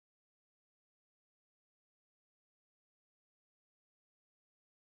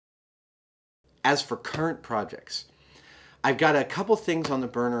as for current projects, I've got a couple things on the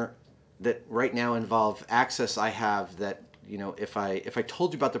burner that right now involve access I have that, you know, if I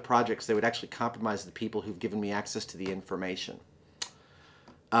told you about the projects, they would actually compromise the people who've given me access to the information.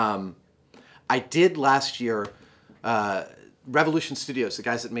 I did last year, Revolution Studios, the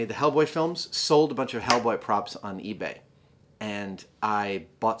guys that made the Hellboy films, sold a bunch of Hellboy props on eBay. And I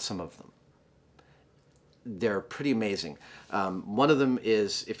bought some of them. They're pretty amazing. One of them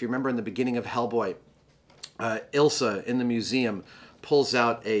is, if you remember in the beginning of Hellboy, Ilsa in the museum pulls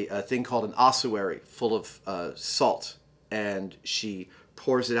out a thing called an ossuary full of salt, and she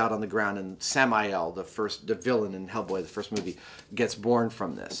pours it out on the ground, and Samael, the villain in Hellboy, the first movie, gets born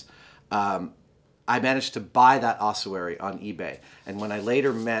from this. I managed to buy that ossuary on eBay, and when I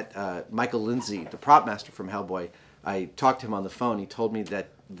later met Michael Lindsay, the prop master from Hellboy, I talked to him on the phone. He told me that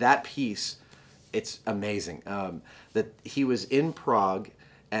that piece, it's amazing, that he was in Prague,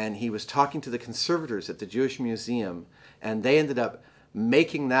 and he was talking to the conservators at the Jewish Museum, and they ended up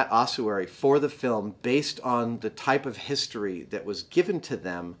making that ossuary for the film based on the type of history that was given to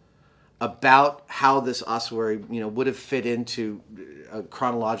them about how this ossuary, you know, would have fit into a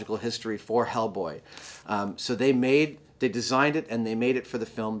chronological history for Hellboy. So they designed it and they made it for the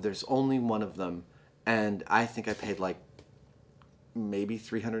film. There's only one of them, and I think I paid like maybe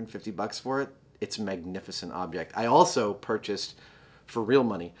 $350 for it. It's a magnificent object. I also purchased, for real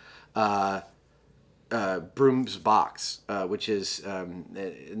money, Broom's box, which is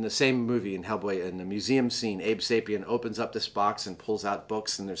in the same movie in Hellboy, in the museum scene, Abe Sapien opens up this box and pulls out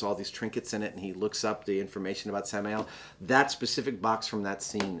books, and there's all these trinkets in it, and he looks up the information about Samael. That specific box from that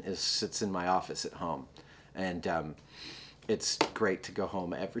scene sits in my office at home, and it's great to go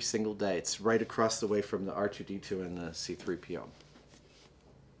home every single day. It's right across the way from the R2-D2 and the C-3PO.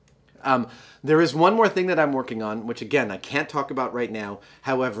 There is one more thing that I'm working on, which again, I can't talk about right now.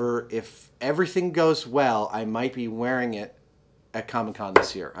 However, if everything goes well, I might be wearing it at Comic-Con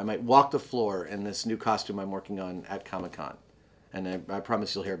this year. I might walk the floor in this new costume I'm working on at Comic-Con. And I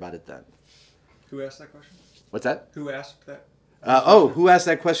promise you'll hear about it then. Who asked that question? What's that? Who asked that? Who asked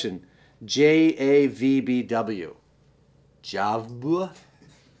that question? JAVBW. Javbua?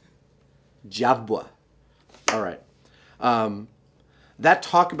 Javbua. All right. That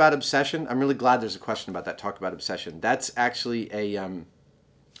talk about obsession, I'm really glad there's a question about that talk about obsession. That's actually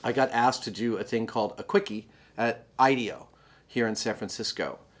I got asked to do a thing called a quickie at IDEO here in San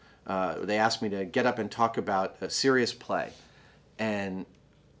Francisco. They asked me to get up and talk about a serious play. And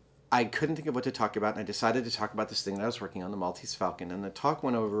I couldn't think of what to talk about, and I decided to talk about this thing that I was working on, the Maltese Falcon. And the talk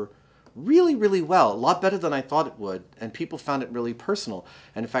went over really, really well, a lot better than I thought it would, and people found it really personal.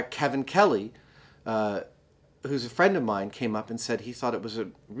 And in fact, Kevin Kelly, who's a friend of mine, came up and said he thought it was a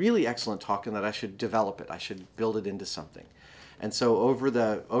really excellent talk and that I should develop it. I should build it into something. And so over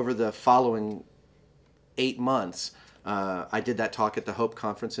the following 8 months, I did that talk at the Hope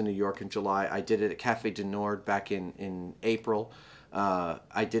Conference in New York in July. I did it at Café du Nord back in April.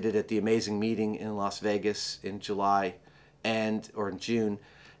 I did it at the Amazing Meeting in Las Vegas in July or in June.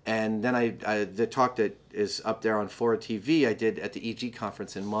 And then the talk that is up there on Fora TV, I did at the EG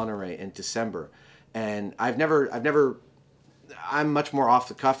Conference in Monterey in December. And I'm much more off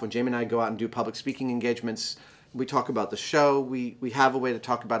the cuff. When Jamie and I go out and do public speaking engagements, we talk about the show. We have a way to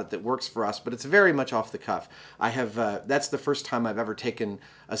talk about it that works for us, but it's very much off the cuff. That's the first time I've ever taken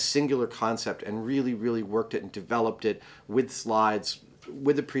a singular concept and really, really worked it and developed it with slides,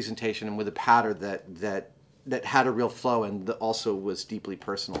 with a presentation, and with a pattern that had a real flow and that also was deeply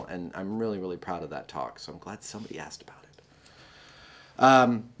personal. And I'm really, really proud of that talk. So I'm glad somebody asked about it.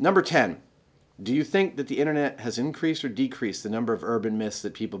 Number 10. Do you think that the internet has increased or decreased the number of urban myths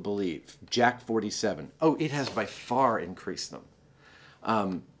that people believe? Jack 47. Oh, it has by far increased them.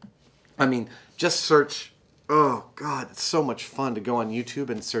 I mean, just search, oh God, it's so much fun to go on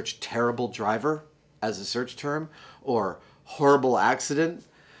YouTube and search terrible driver as a search term or horrible accident.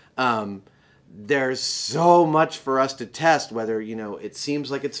 There's so much for us to test, whether, you know, it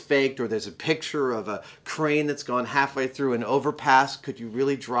seems like it's faked or there's a picture of a crane that's gone halfway through an overpass. Could you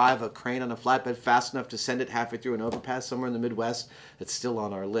really drive a crane on a flatbed fast enough to send it halfway through an overpass somewhere in the Midwest? It's still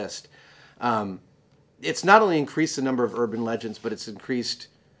on our list. It's not only increased the number of urban legends, but it's increased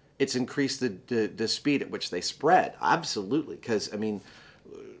the speed at which they spread. Absolutely. Because, I mean,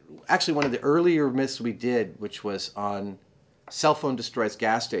 actually one of the earlier myths we did, which was on cell phone destroys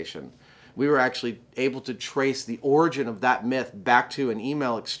gas station, we were actually able to trace the origin of that myth back to an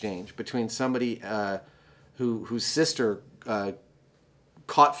email exchange between somebody whose sister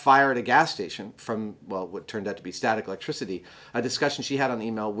caught fire at a gas station from, well, what turned out to be static electricity, a discussion she had on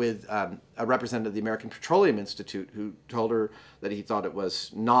email with a representative of the American Petroleum Institute who told her that he thought it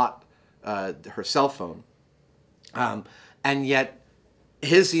was not her cell phone, and yet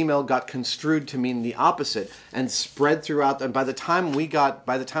his email got construed to mean the opposite and spread throughout. And by the time we got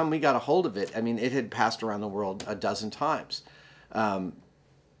a hold of it, I mean, it had passed around the world a dozen times.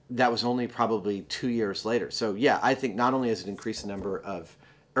 That was only probably 2 years later. So yeah, I think not only has it increased the number of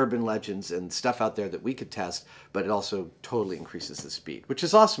urban legends and stuff out there that we could test, but it also totally increases the speed, which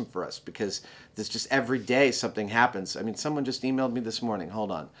is awesome for us because there's just every day something happens. I mean, someone just emailed me this morning. Hold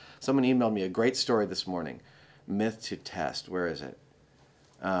on. Someone emailed me a great story this morning. Myth to test. Where is it?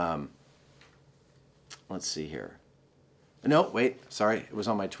 Let's see here. No, wait. Sorry. It was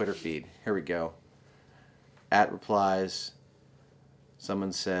on my Twitter feed. Here we go. At replies.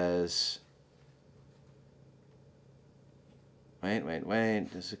 Someone says... Wait.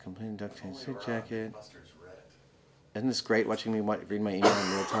 This is a complete duct tape suit jacket. Isn't this great watching me read my email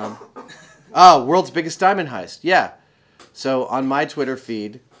in real time? Oh, world's biggest diamond heist. Yeah. So on my Twitter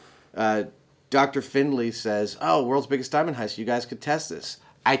feed, Dr. Findley says, oh, world's biggest diamond heist. You guys could test this.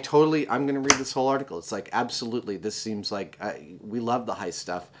 I'm going to read this whole article. It's like, absolutely, this seems like we love the heist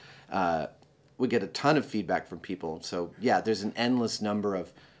stuff. We get a ton of feedback from people. So, yeah, there's an endless number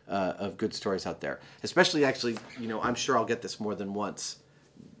of good stories out there. Especially, actually, I'm sure I'll get this more than once.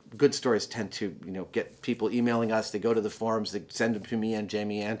 Good stories tend to, get people emailing us. They go to the forums. They send them to me and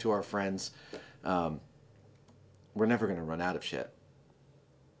Jamie and to our friends. We're never going to run out of shit.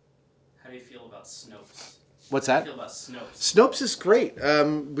 How do you feel about Snopes? What's that? How do you feel about Snopes? Snopes is great.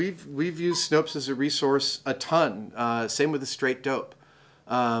 We've used Snopes as a resource a ton. Same with the Straight Dope.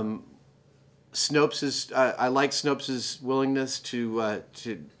 Snopes is I like Snopes' willingness to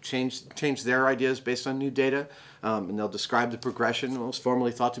change their ideas based on new data, and they'll describe the progression. It was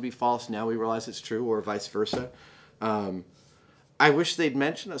formerly thought to be false. Now we realize it's true, or vice versa. I wish they'd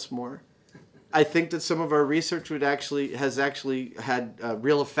mention us more. I think that some of our research has actually had a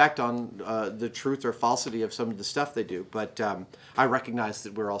real effect on the truth or falsity of some of the stuff they do. But I recognize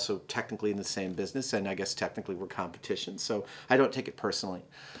that we're also technically in the same business, and I guess technically we're competition, so I don't take it personally.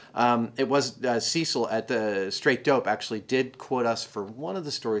 It was Cecil at the Straight Dope actually did quote us for one of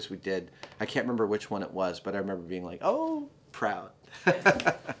the stories we did. I can't remember which one it was, but I remember being like, oh, proud.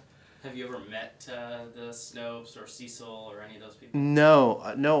 Have you ever met the Snopes or Cecil or any of those people? No,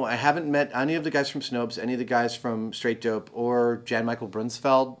 I haven't met any of the guys from Snopes, any of the guys from Straight Dope, or Jan Michael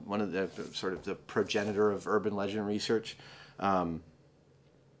Brunsfeld, one of the sort of the progenitor of urban legend research. I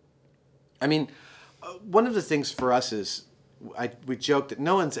mean, one of the things for us is we joke that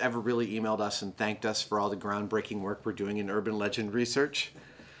no one's ever really emailed us and thanked us for all the groundbreaking work we're doing in urban legend research.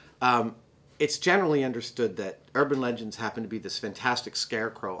 It's generally understood that urban legends happen to be this fantastic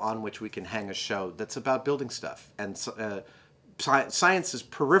scarecrow on which we can hang a show that's about building stuff. And science is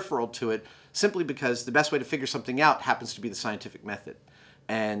peripheral to it simply because the best way to figure something out happens to be the scientific method.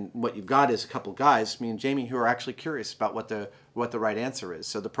 And what you've got is a couple guys, me and Jamie, who are actually curious about what the right answer is.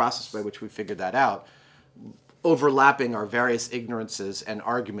 So the process by which we figured that out, overlapping our various ignorances and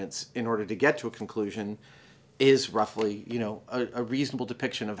arguments in order to get to a conclusion, is roughly, a reasonable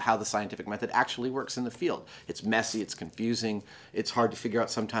depiction of how the scientific method actually works in the field. It's messy, it's confusing, it's hard to figure out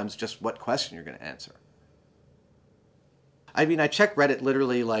sometimes just what question you're going to answer. I mean, I check Reddit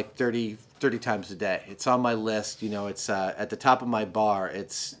literally like 30 times a day. It's on my list, it's at the top of my bar.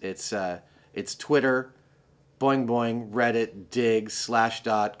 It's Twitter, Boing Boing, Reddit, Dig,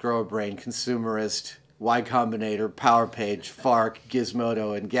 Slashdot, Grow a Brain, Consumerist, Y Combinator, PowerPage, Fark,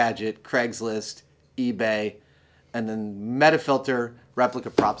 Gizmodo, Engadget, Craigslist, eBay, and then Metafilter, Replica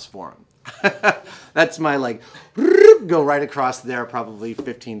Props Forum. That's my go right across there probably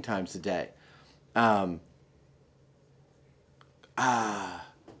 15 times a day. Wow.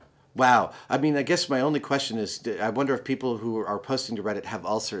 I mean, I guess my only question is, I wonder if people who are posting to Reddit have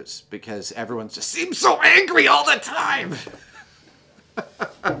ulcers because everyone just seems so angry all the time.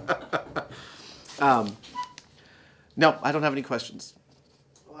 No, I don't have any questions.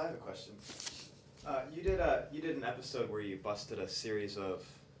 Well, I have a question. You did an episode where you busted a series of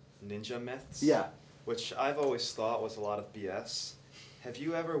ninja myths. Yeah. Which I've always thought was a lot of BS. Have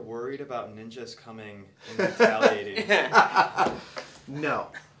you ever worried about ninjas coming and retaliating? No,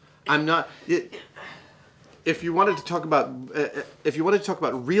 I'm not. If you wanted to talk about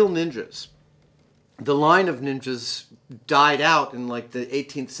real ninjas, the line of ninjas died out in like the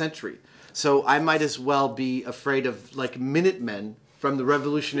 18th century. So I might as well be afraid of like Minutemen from the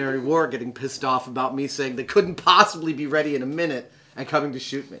Revolutionary War getting pissed off about me saying they couldn't possibly be ready in a minute and coming to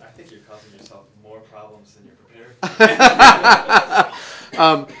shoot me. I think you're causing yourself more problems than you're prepared.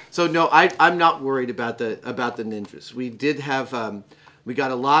 So no, I'm not worried about the ninjas. We did have we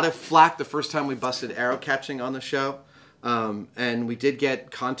got a lot of flack the first time we busted arrow catching on the show. And we did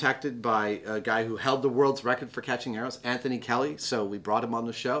get contacted by a guy who held the world's record for catching arrows, Anthony Kelly. So we brought him on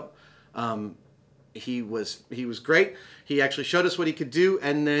the show. He was great. He actually showed us what he could do,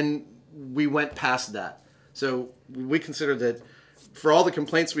 and then we went past that. So we consider that for all the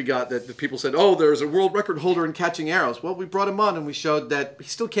complaints we got that the people said, oh, there's a world record holder in catching arrows. Well, we brought him on and we showed that he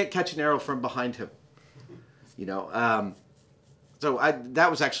still can't catch an arrow from behind him. You know, so that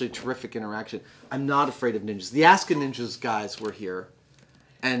was actually a terrific interaction. I'm not afraid of ninjas. The Ask a Ninjas guys were here,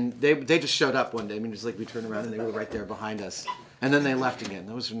 and they just showed up one day. I mean, it's like we turned around and they were right there behind us, and then they left again.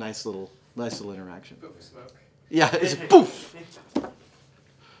 That was a nice little interaction. Poof, smoke. Yeah, it's poof.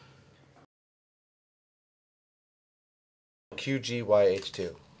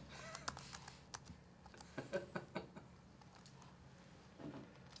 QGYH2.